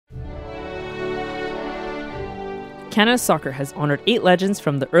Canada Soccer has honored 8 legends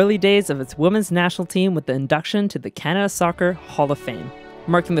from the early days of its women's national team with the induction to the Canada Soccer Hall of Fame.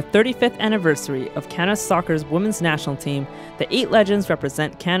 Marking the 35th anniversary of Canada Soccer's women's national team, the 8 legends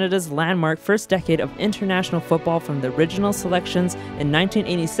represent Canada's landmark first decade of international football from the original selections in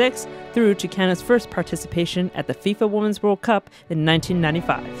 1986 through to Canada's first participation at the FIFA Women's World Cup in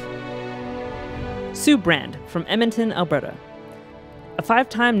 1995. Sue Brand from Edmonton, Alberta. A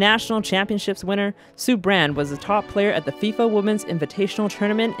 5-time national championships winner, Sue Brand was a top player at the FIFA Women's Invitational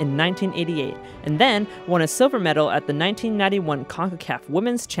Tournament in 1988, and then won a silver medal at the 1991 CONCACAF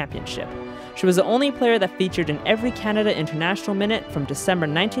Women's Championship. She was the only player that featured in every Canada international minute from December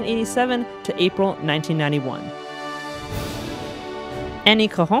 1987 to April 1991. Annie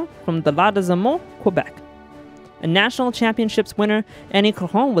Caron from the Lac des Amours, Quebec. A national championships winner, Annie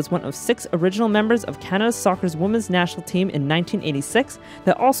Caron was one of 6 original members of Canada Soccer's women's national team in 1986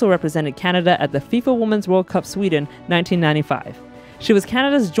 that also represented Canada at the FIFA Women's World Cup Sweden 1995. She was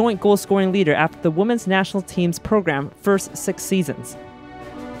Canada's joint goal-scoring leader after the women's national team's program first 6 seasons.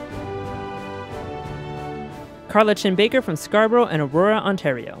 Carla Baker from Scarborough and Aurora,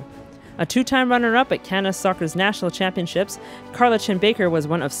 Ontario. A 2-time runner-up at Canada Soccer's national championships, Carla Baker was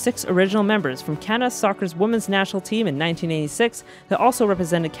one of 6 original members from Canada Soccer's women's national team in 1986 that also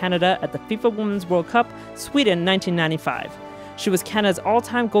represented Canada at the FIFA Women's World Cup, Sweden 1995. She was Canada's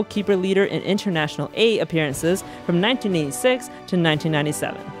all-time goalkeeper leader in International A appearances from 1986 to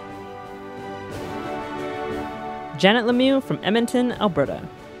 1997. Janet Lemieux from Edmonton, Alberta.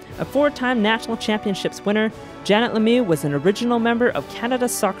 A 4-time national championships winner, Janet Lemieux was an original member of Canada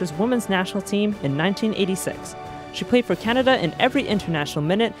Soccer's women's national team in 1986. She played for Canada in every international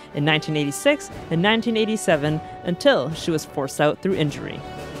minute in 1986 and 1987 until she was forced out through injury.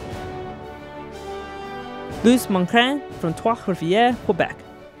 Luce Mongrain from Trois-Rivières, Quebec.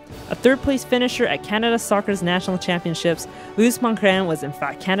 A 3rd-place finisher at Canada Soccer's national championships, Luce Mongrain was in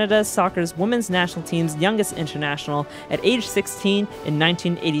fact Canada Soccer's women's national team's youngest international at age 16 in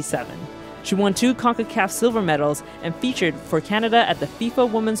 1987. She won 2 CONCACAF silver medals and featured for Canada at the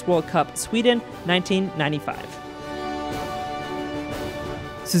FIFA Women's World Cup Sweden 1995.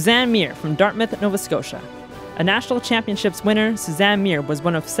 Suzanne Muir from Dartmouth, Nova Scotia. A national championships winner, Suzanne Muir was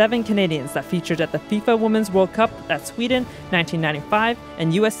one of 7 Canadians that featured at the FIFA Women's World Cup at Sweden 1995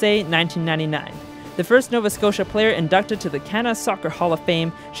 and USA 1999. The first Nova Scotia player inducted to the Canada Soccer Hall of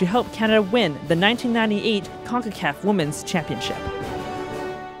Fame, she helped Canada win the 1998 CONCACAF Women's Championship.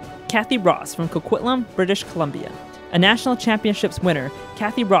 Cathy Ross from Coquitlam, British Columbia. A national championships winner,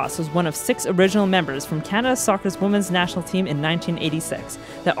 Cathy Ross was one of 6 original members from Canada Soccer's women's national team in 1986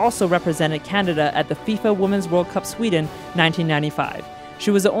 that also represented Canada at the FIFA Women's World Cup Sweden 1995.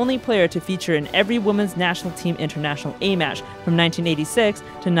 She was the only player to feature in every women's national team international A match from 1986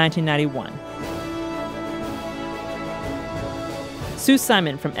 to 1991. Sue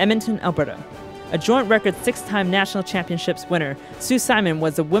Simon from Edmonton, Alberta. A joint record 6-time national championships winner, Sue Simon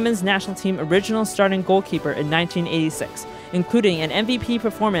was the women's national team original starting goalkeeper in 1986, including an MVP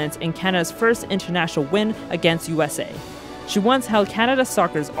performance in Canada's first international win against USA. She once held Canada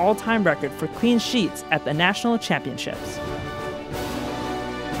Soccer's all-time record for clean sheets at the national championships.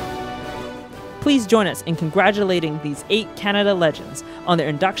 Please join us in congratulating these 8 Canada legends on their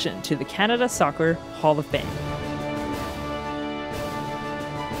induction to the Canada Soccer Hall of Fame.